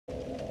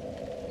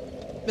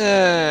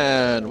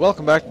And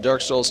welcome back to Dark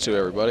Souls 2,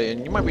 everybody.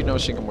 And you might be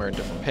noticing I'm wearing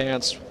different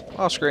pants.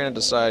 Off screen, I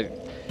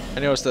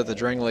noticed that the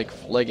Dragon Lake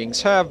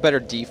leggings have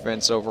better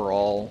defense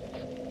overall,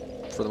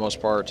 for the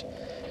most part.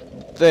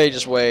 They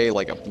just weigh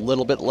like a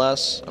little bit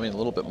less. I mean, a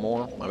little bit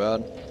more. My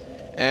bad.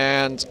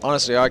 And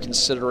honestly,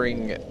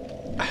 considering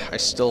I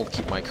still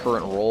keep my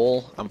current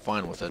role, I'm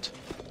fine with it.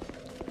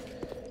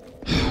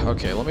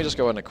 Okay, let me just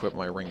go ahead and equip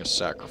my Ring of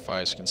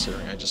Sacrifice,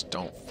 considering I just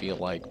don't feel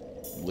like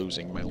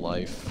losing my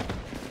life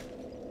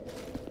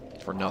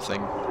for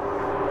nothing.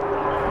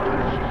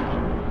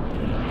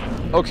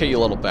 Okay, you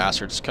little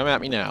bastards, come at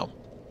me now.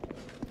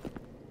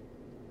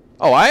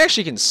 Oh, I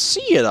actually can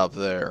see it up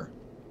there.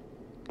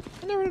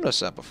 I never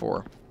noticed that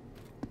before.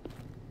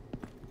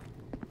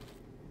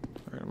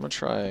 Alright, I'm gonna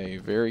try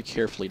very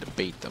carefully to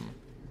bait them.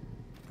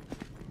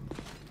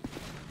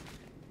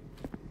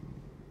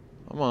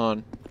 Come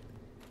on.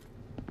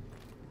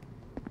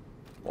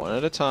 One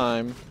at a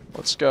time.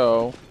 Let's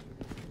go.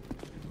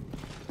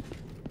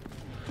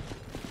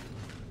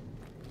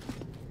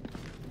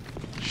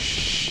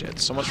 Shit,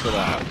 so much for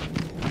that.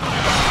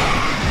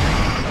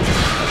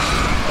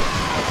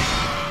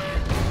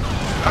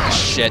 Ah,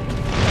 shit.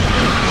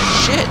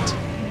 Shit!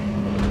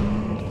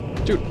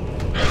 Dude.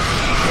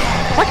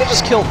 If I could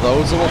just kill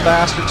those little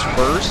bastards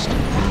first,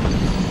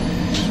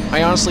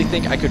 I honestly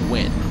think I could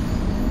win.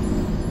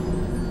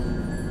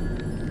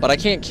 But I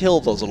can't kill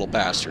those little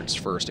bastards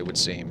first, it would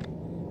seem.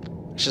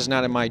 It's just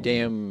not in my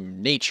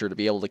damn nature to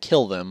be able to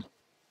kill them.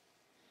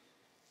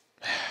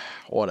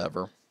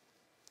 Whatever.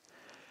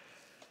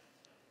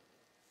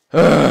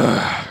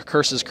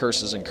 Curses,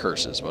 curses, and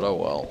curses, but oh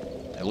well.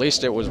 At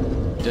least it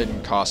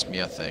didn't cost me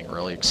a thing,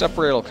 really. Except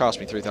for it'll cost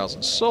me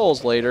 3,000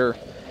 souls later,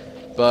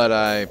 but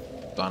I,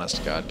 honest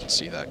to God, can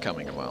see that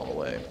coming a mile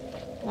away.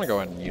 I'm gonna go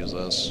ahead and use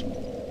this.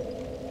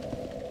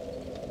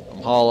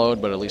 I'm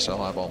hollowed, but at least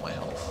I'll have all my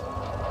health.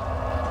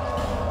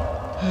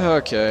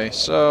 Okay,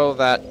 so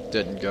that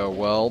didn't go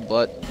well,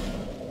 but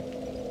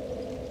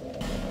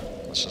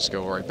let's just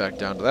go right back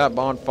down to that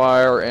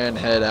bonfire and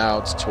head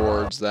out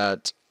towards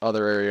that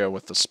other area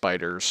with the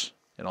spiders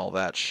and all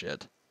that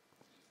shit.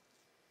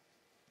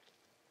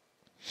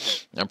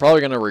 I'm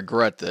probably going to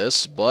regret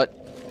this, but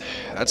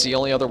that's the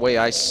only other way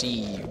I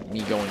see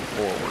me going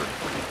forward.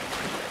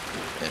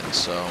 And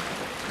so...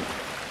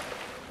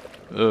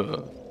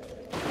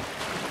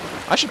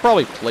 I should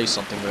probably place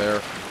something there.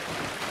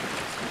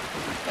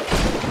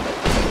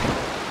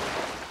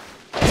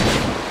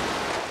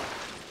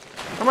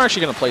 I'm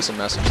actually going to place a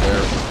message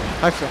there.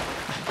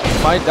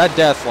 That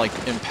death, like,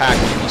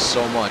 impacted me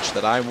so much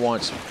that I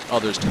want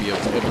others to be able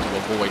to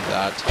avoid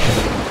that.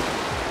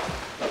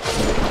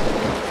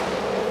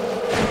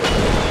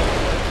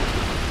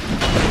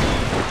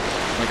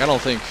 Like, I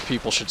don't think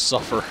people should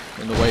suffer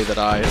in the way that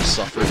I have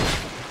suffered.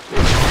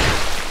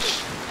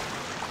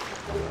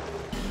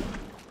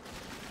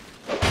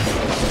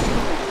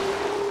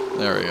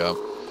 There we go.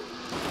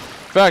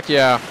 In fact,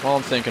 yeah, while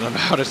I'm thinking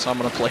about it, I'm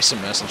going to place a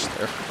message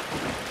there.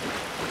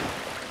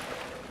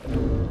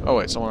 Oh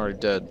wait, someone already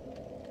did.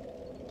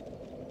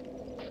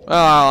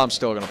 Well, I'm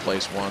still gonna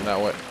place one that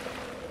way.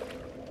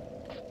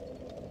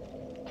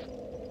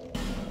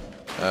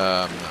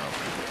 No.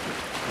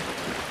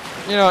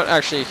 You know what,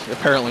 actually,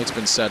 apparently it's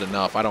been said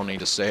enough. I don't need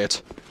to say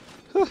it.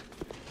 Like,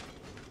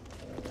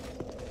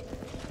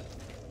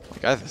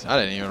 I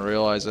didn't even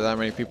realize that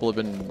many people have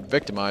been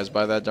victimized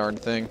by that darn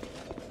thing.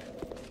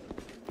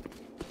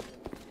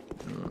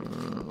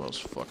 Those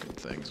fucking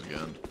things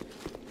again.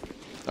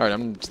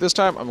 Alright, this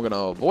time I'm gonna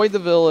avoid the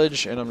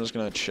village, and I'm just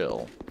gonna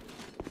chill.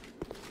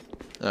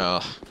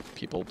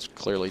 People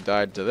clearly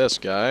died to this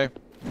guy.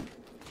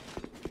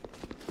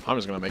 I'm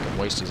just gonna make him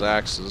waste his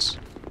axes.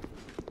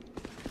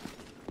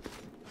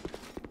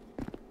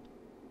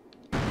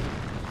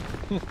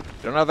 You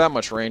don't have that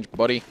much range,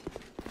 buddy.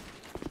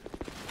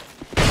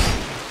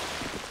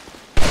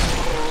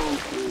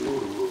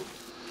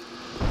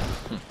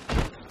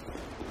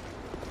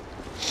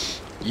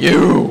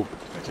 You!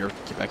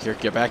 Get back here,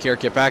 get back here,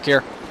 get back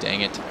here.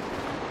 Dang it.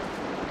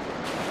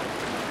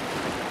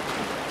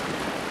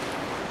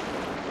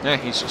 Nah,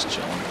 he's just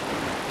chilling.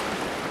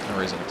 No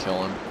reason to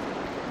kill him.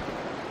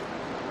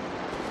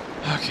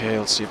 Okay,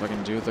 let's see if I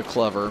can do the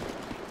clever.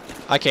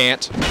 I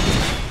can't.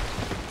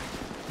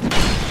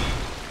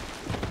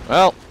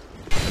 Well,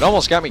 it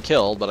almost got me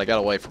killed, but I got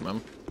away from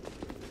him.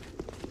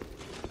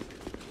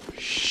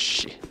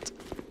 Shit.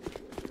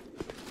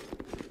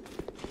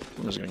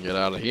 I'm just gonna get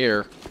out of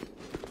here.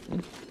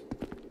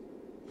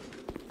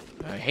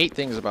 I hate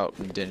things about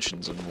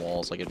indentions in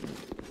walls. Like, it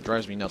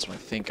drives me nuts when I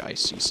think I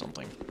see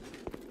something.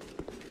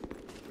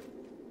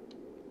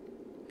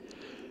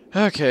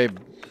 Okay,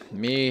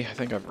 me, I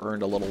think I've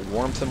earned a little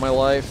warmth in my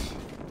life.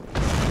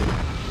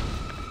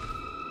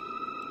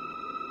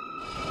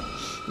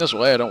 This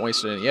way I don't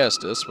waste any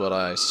Estus, but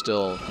I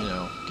still, you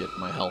know, get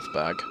my health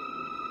back.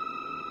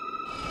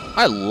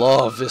 I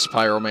love this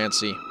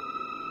pyromancy.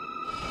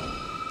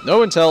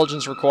 No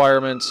intelligence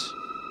requirement,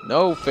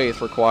 no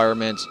faith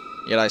requirement,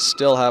 yet I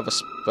still have a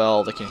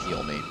spell that can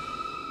heal me.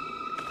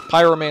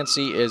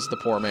 Pyromancy is the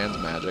poor man's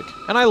magic,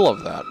 and I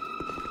love that.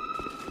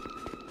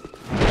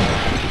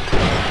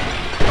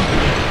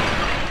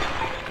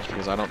 Just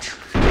because I don't...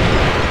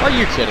 Are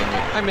you kidding me?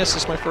 I missed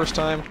this my first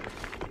time?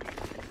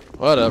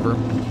 Whatever.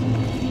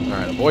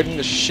 Alright, avoiding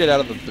the shit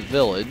out of the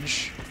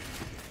village.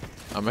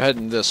 I'm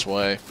heading this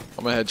way.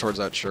 I'm gonna head towards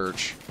that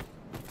church.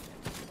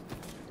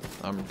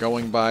 I'm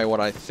going by what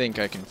I think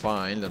I can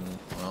find, and,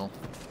 well...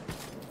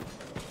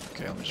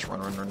 Okay, let me just run.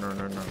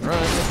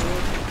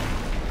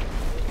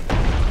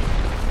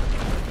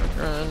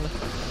 Run. You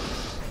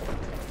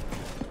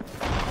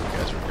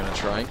guys are gonna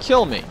try and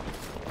kill me.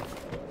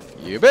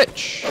 You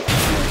bitch!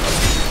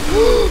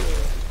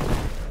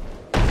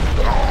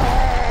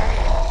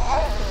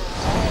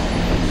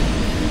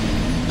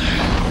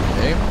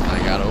 Okay,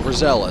 I got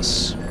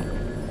overzealous.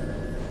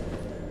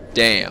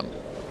 Damn.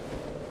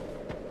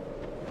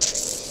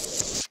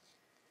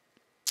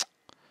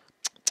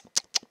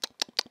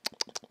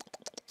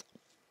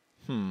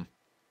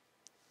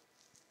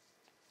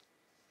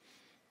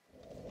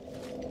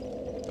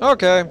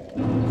 Okay.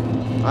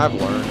 I've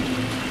learned.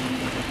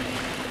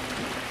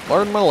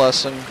 Learned my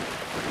lesson.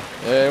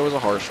 Yeah, it was a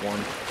harsh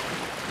one.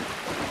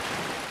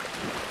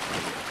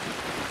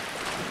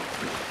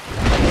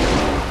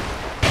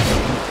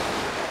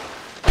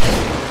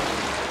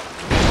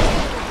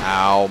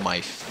 Ow,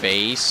 my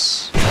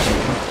face.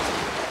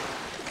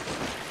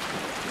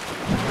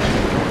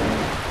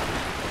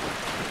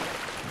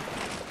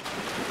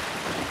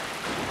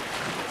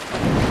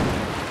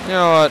 You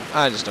know what?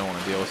 I just don't want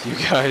to deal with you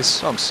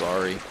guys. I'm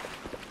sorry.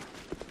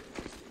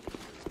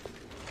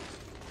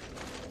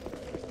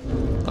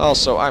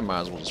 Also, I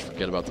might as well just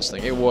forget about this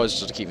thing. It was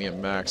just to keep me at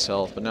max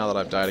health, but now that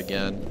I've died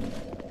again,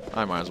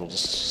 I might as well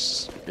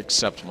just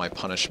accept my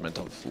punishment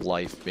of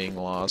life being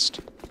lost.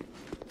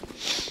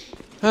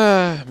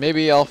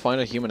 Maybe I'll find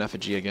a human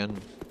effigy again.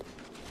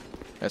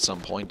 At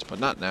some point, but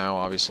not now,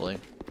 obviously.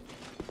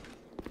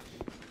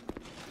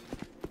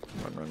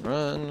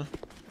 Run.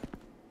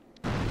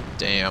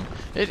 Damn.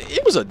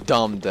 It was a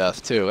dumb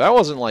death, too. That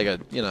wasn't like a,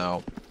 you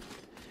know...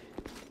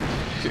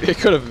 It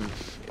could have...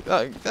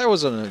 that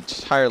was an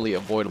entirely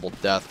avoidable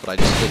death, but I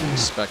just didn't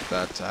expect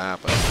that to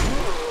happen.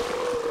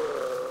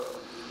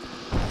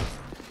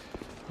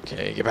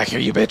 Okay, get back here,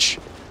 you bitch!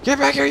 Get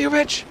back here, you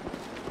bitch!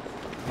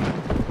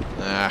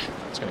 Nah,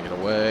 it's gonna get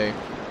away.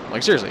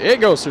 Like, seriously, it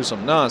goes through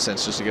some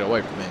nonsense just to get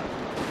away from me.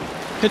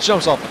 It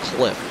jumps off a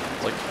cliff.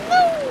 It's like, no!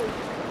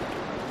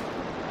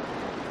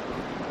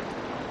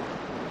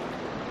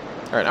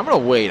 Alright, I'm gonna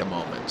wait a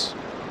moment.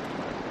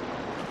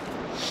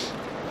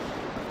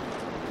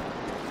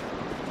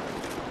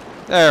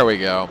 There we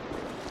go.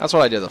 That's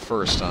what I did the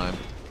first time.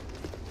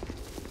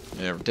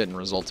 It didn't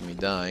result in me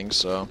dying,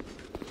 so...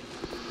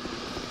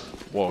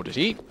 Whoa, did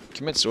he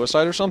commit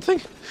suicide or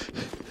something?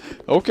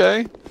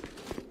 Okay.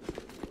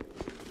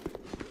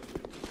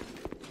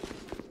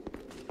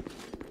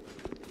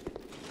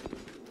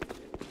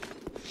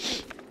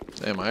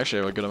 Damn, I actually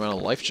have a good amount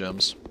of life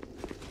gems.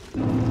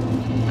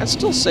 I'd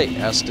still say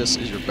Estus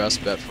is your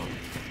best bet for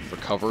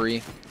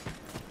recovery.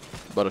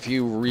 But if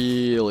you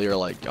really are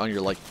like on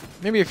your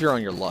maybe if you're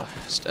on your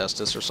last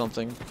Estus or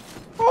something.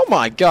 Oh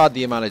my god,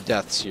 the amount of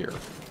deaths here.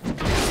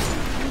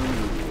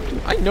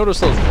 I noticed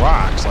those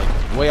rocks like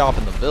way off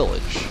in the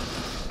village.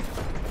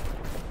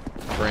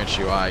 Grant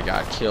you, I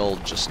got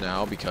killed just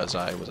now because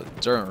I was a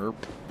derp.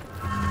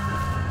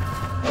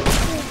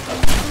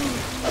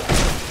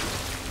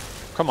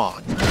 Come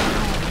on.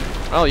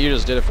 Oh, you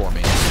just did it for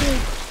me.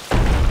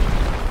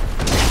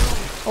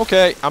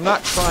 Okay, I'm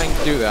not trying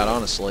to do that,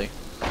 honestly.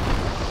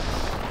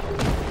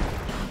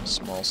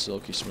 Small,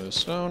 silky, smooth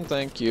stone,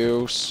 thank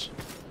you.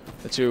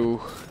 The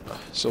two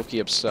silky,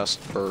 obsessed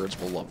birds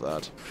will love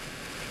that.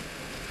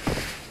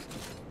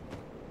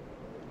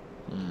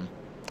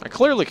 I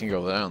clearly can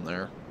go down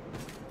there.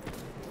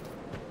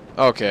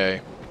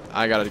 Okay,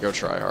 I gotta go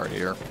try hard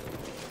here.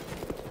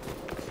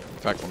 In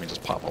fact, let me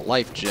just pop a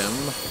life gem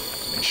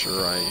to make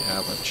sure I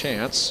have a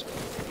chance.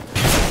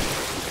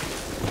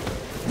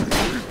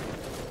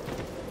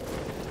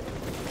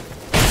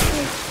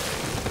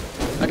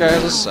 That guy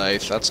has a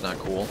scythe, that's not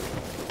cool.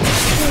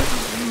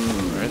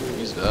 Alright,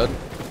 he's dead.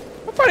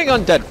 I'm fighting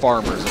undead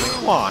farmers. I mean,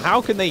 come on,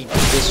 how can they be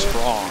this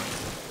strong?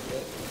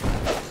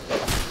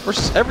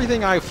 Versus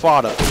everything I've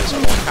fought up to this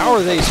point, how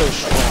are they so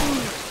strong?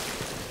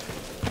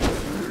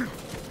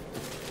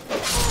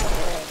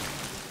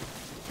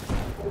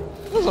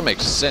 That doesn't make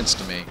sense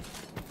to me.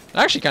 It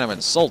actually kind of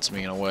insults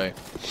me in a way.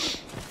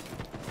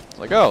 It's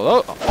like,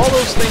 oh, all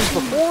those things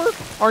before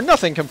are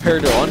nothing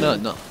compared to an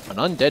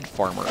undead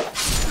farmer.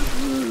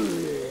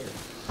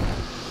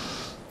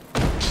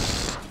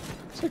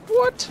 It's like,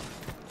 what?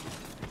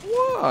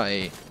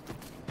 Why?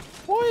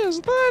 Why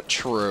is that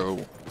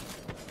true?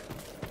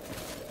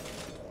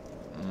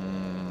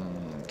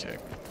 Okay.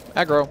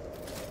 Aggro.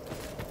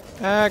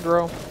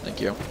 Aggro. Thank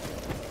you.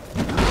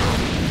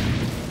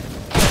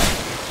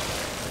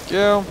 Thank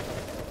you.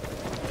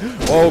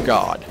 Oh,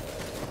 God.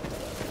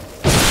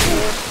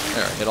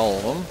 There, hit all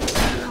of them.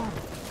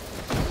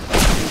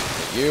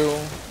 Thank you.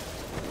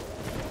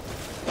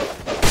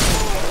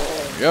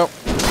 go.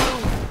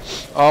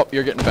 Oh,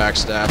 you're getting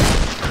backstabbed.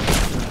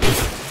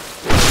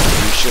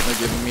 You shouldn't have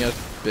given me a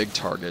big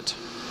target.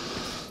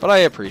 But I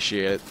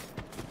appreciate it.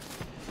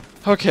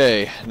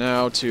 Okay,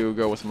 now to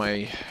go with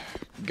my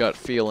gut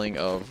feeling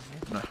of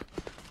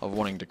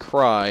wanting to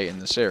cry in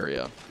this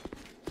area.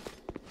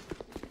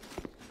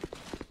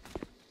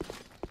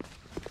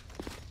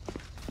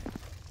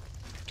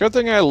 Good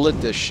thing I lit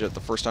this shit the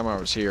first time I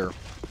was here.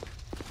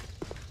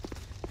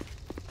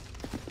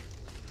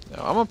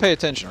 Now, I'm gonna pay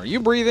attention. Are you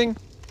breathing?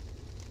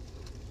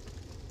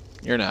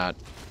 You're not.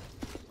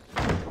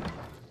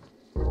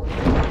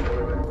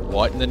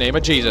 What in the name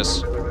of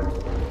Jesus?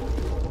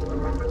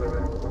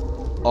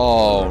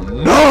 Oh,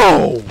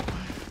 no!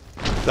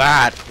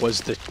 That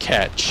was the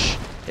catch.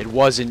 It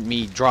wasn't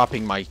me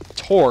dropping my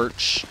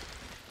torch.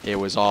 It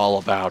was all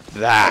about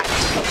that.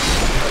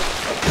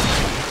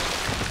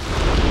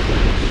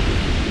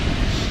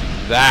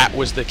 That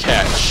was the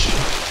catch.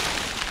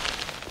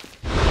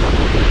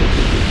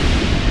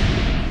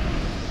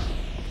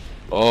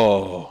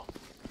 Oh.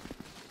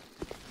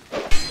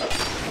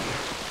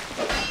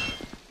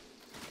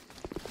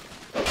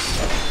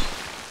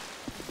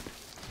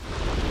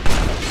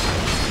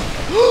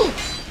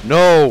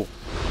 No!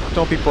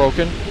 Don't be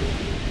broken.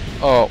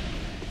 Oh.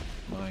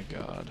 My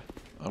God.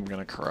 I'm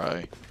gonna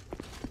cry.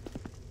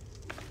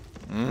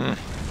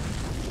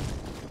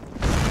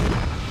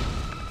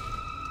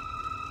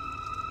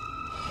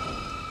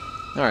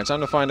 Alright,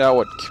 time to find out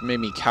what made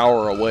me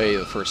cower away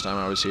the first time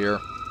I was here.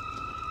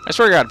 I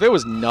swear to God, if it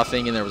was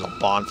nothing and there was a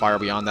bonfire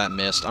beyond that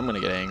mist, I'm gonna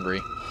get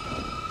angry.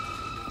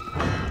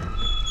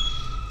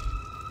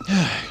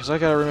 Because I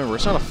gotta remember,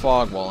 it's not a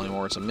fog wall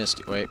anymore, it's a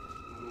misty... Wait.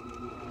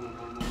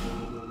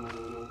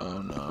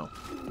 Oh, no.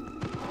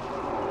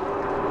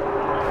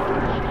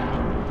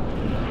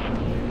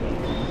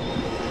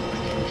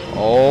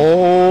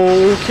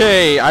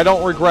 Okay, I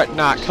don't regret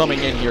not coming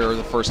in here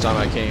the first time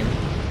I came.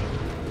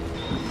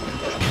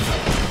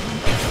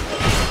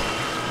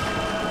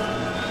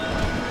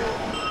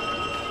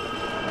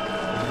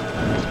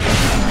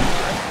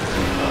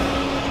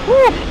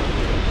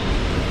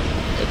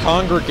 The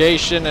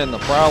congregation and the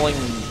prowling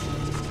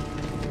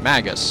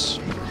magus.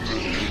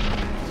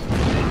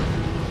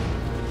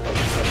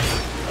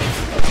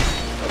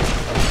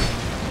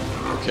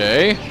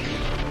 Okay.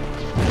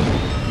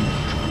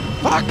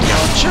 Fuck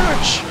your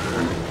church!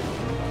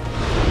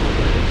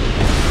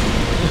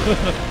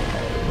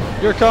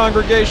 Your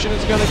congregation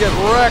is gonna get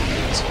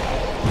wrecked!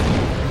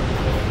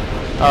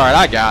 Alright,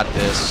 I got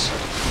this.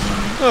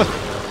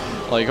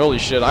 Like, holy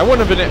shit, I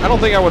wouldn't have been... I don't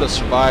think I would have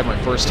survived my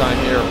first time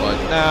here, but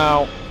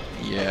now...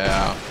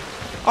 Yeah.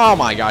 Oh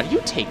my God,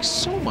 you take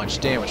so much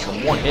damage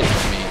from one hit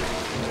from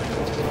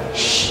me.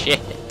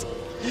 Shit.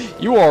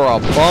 You are a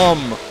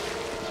bum.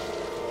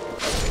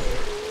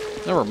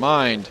 Never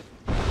mind.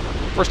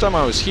 First time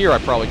I was here, I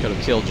probably could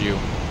have killed you.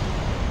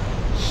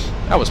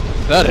 That was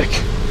pathetic.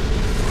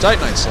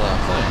 Titanite slab,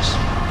 thanks.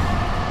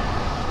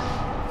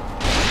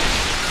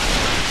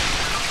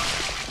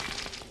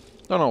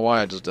 Don't know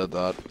why I just did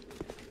that.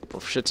 For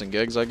shits and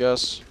gigs, I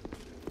guess.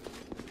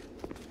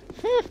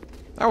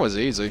 That was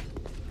easy.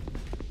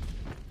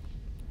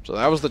 So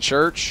that was the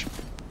church?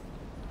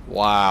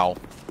 Wow.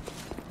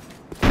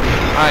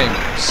 I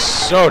am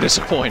so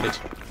disappointed.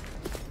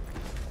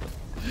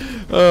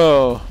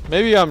 Oh,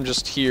 maybe I'm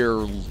just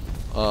here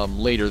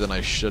later than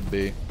I should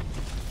be.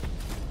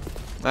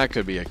 That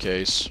could be a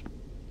case.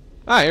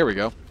 Ah, here we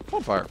go.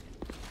 Bonfire.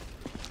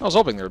 I was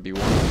hoping there would be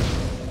one.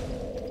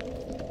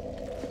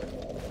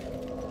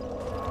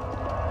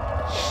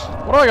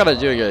 What do I gotta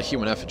do to get a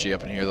human effigy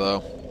up in here,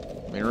 though?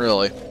 I mean,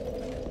 really.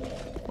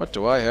 What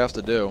do I have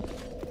to do?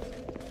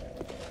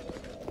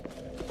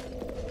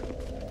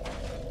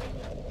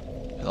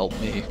 Help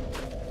me.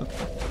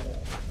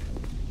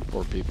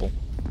 Poor people.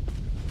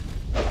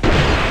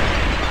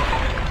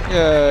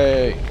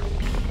 Yay!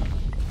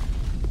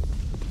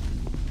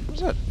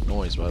 What's that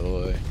noise, by the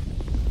way?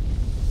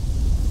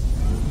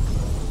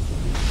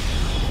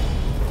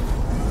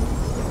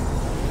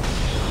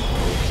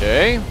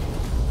 Okay.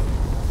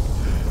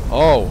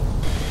 Oh.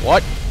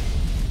 What?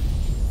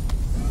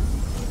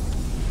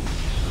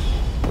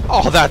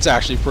 Oh, that's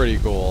actually pretty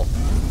cool.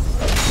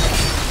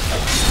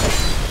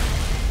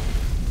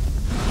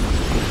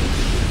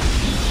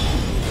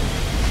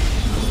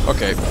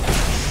 Okay.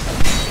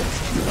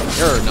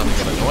 You're nothing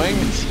but annoying.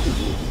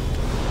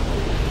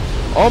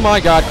 Oh my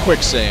God,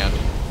 quicksand.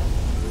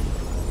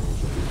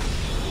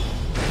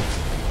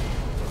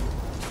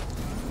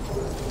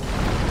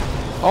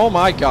 Oh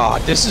my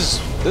God, this is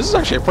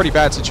actually a pretty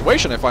bad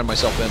situation I find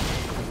myself in.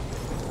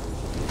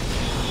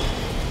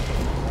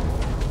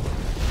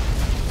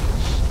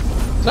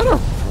 Is that a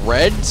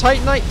red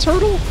Titanite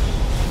turtle?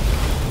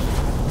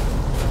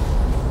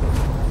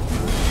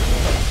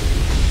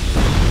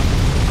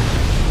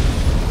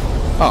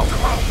 Oh,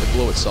 it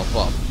blew itself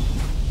up.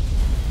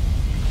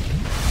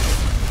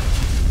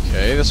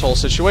 Okay, this whole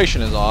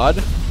situation is odd.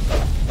 Is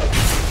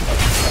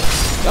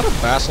that a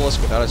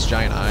basilisk without its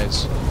giant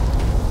eyes?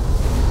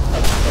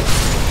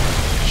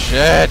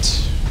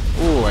 Shit!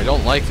 Ooh, I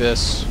don't like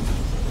this.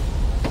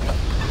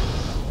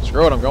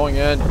 Screw it, I'm going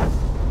in.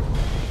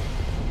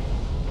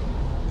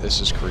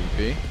 This is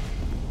creepy.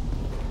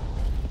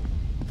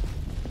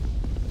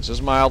 This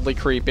is mildly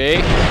creepy.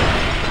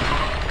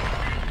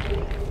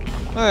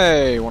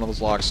 Hey, one of those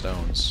lock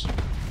stones.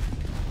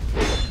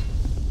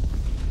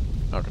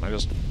 Oh, can I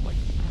just, like,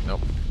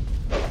 nope.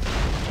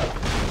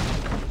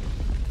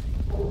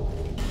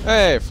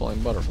 Hey,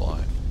 flying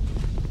butterfly.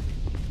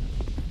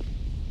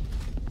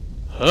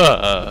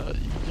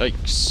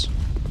 Yikes.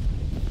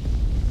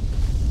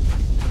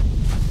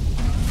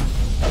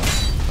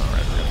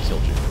 Alright, we're gonna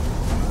kill you.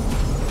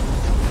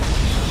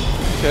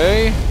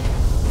 Okay.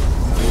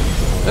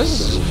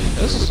 This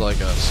is like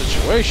a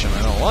situation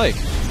I don't like.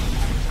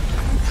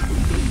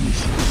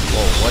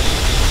 Whoa, what?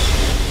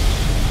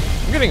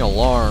 I'm getting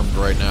alarmed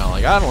right now.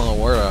 Like, I don't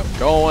know where I'm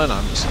going.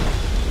 I'm just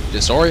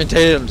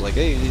disorientated. I'm just like,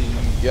 hey,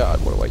 God,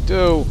 what do I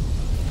do?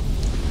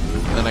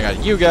 And then I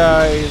got you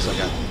guys. I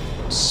got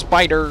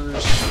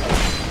spiders.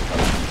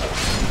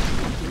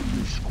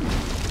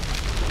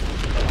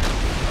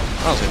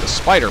 Honestly, the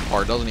spider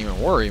part doesn't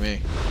even worry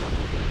me.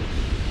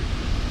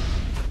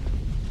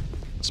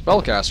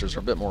 Spellcasters are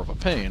a bit more of a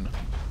pain.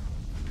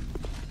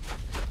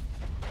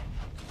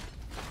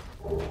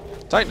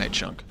 Titanite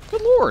chunk.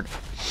 Good lord.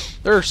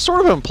 They're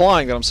sort of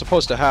implying that I'm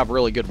supposed to have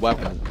really good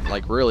weapons,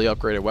 like really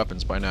upgraded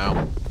weapons by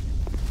now.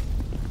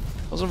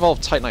 Those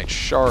involve Titanite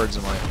shards,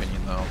 in my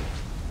opinion, though.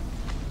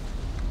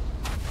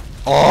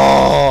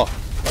 Oh!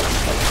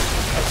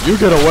 You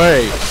get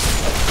away!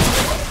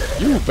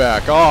 You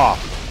back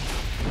off!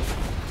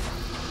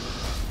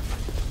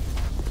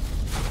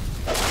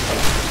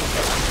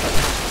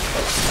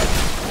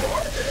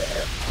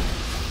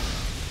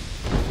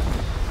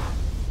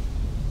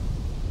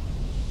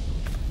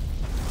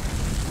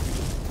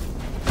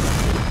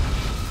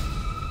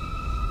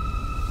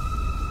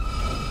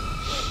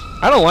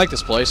 I don't like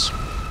this place.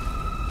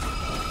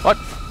 But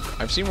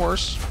I've seen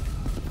worse.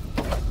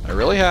 I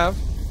really have.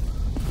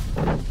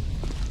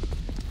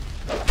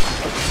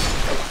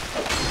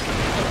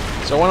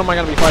 So when am I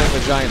going to be fighting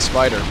the giant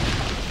spider?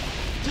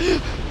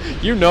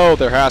 You know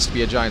there has to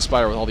be a giant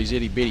spider with all these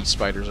itty-bitty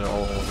spiders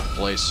all over the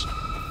place.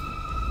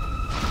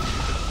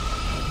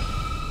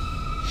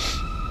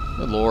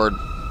 Good lord.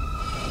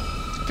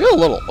 I feel a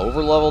little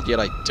over-leveled, yet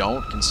I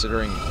don't,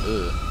 considering...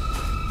 Ugh.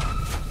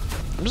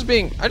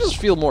 I just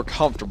feel more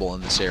comfortable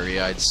in this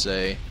area, I'd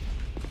say.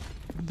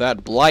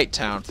 That Blight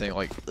Town thing,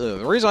 like, ugh.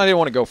 The reason I didn't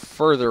want to go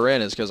further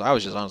in is because I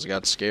was just honestly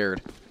got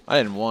scared. I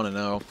didn't want to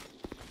know.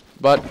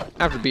 But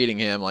after beating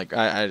him, like,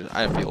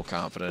 I feel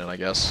confident, I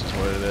guess, is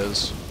what it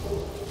is.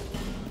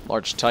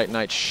 Large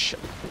Titanite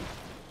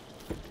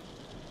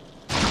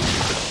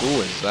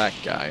Who is that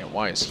guy, and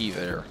why is he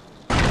there?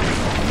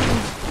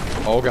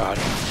 Oh god.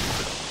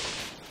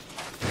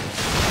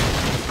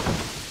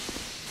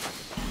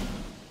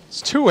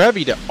 It's too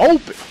heavy to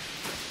open.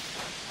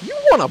 You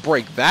want to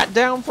break that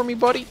down for me,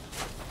 buddy?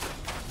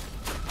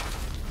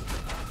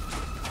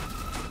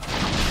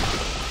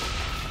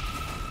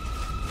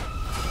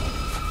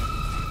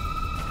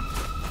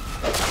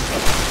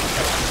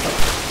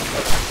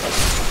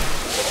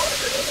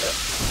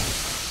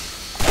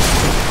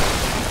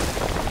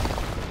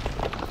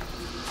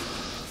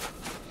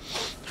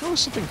 How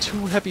is something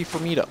too heavy for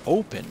me to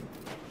open?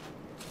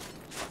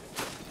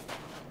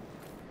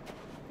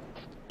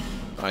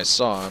 I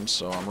saw him,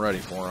 so I'm ready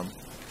for him.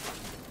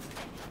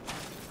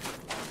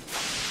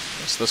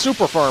 It's the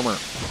super farmer.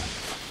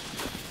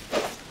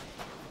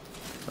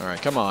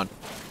 Alright, come on.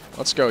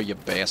 Let's go, you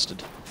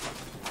bastard.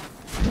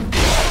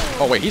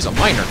 Oh wait, he's a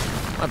miner.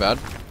 My bad.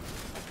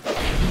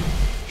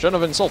 Shouldn't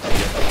have insulted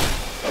you.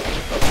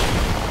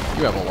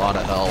 You have a lot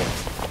of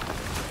health.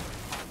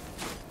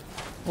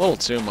 A little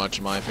too much,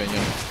 in my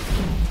opinion.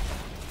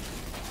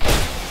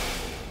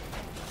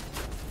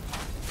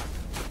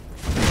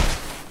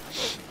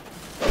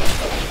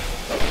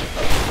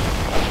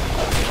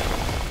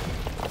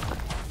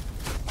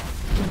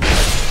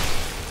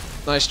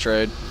 Nice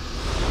trade.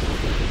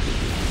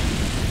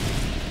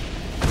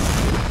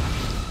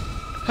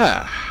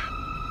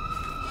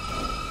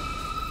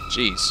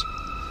 Jeez.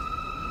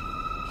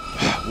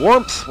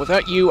 Warmth,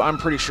 without you, I'm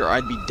pretty sure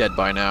I'd be dead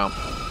by now.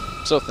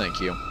 So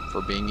thank you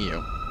for being you.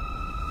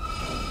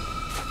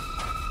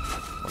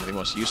 One of the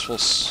most useful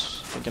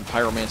freaking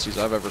pyromancies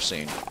I've ever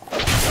seen.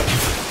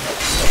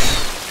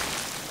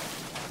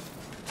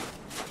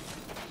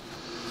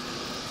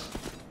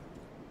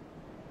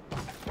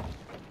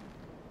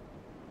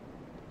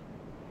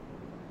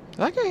 Did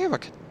that guy have a...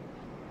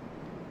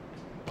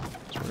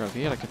 I forgot if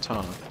he had a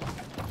katana.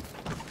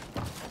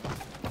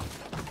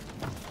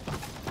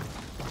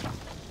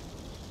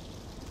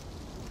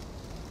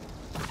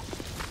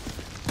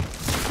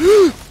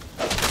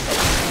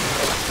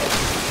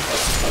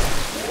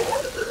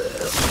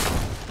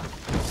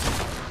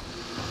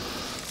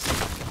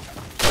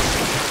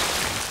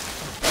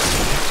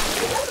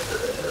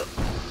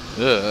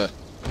 Ugh.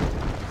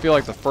 I feel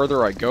like the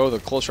further I go, the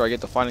closer I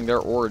get to finding their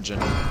origin.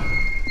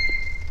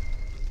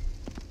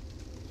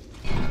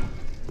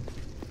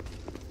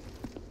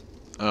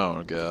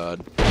 Oh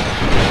god.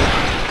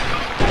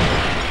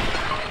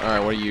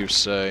 Alright, what do you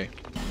say?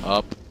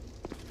 Up.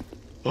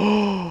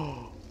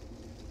 Oh!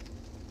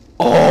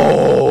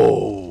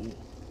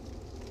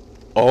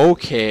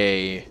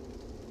 Okay.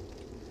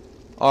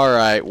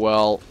 Alright,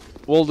 well,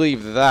 we'll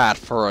leave that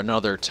for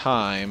another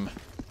time.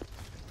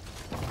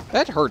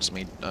 That hurts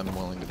me, I'm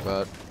willing to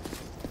bet.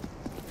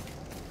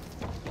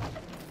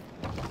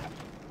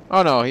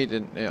 Oh no, he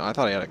didn't. Yeah, I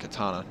thought he had a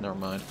katana. Never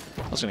mind.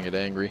 I was gonna get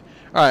angry.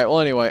 Alright, well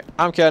anyway,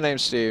 I'm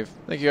CatNamedSteve.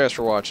 Thank you guys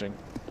for watching.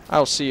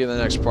 I'll see you in the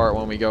next part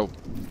when we go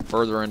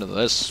further into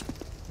this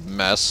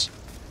mess.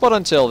 But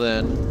until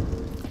then,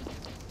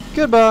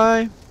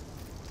 goodbye!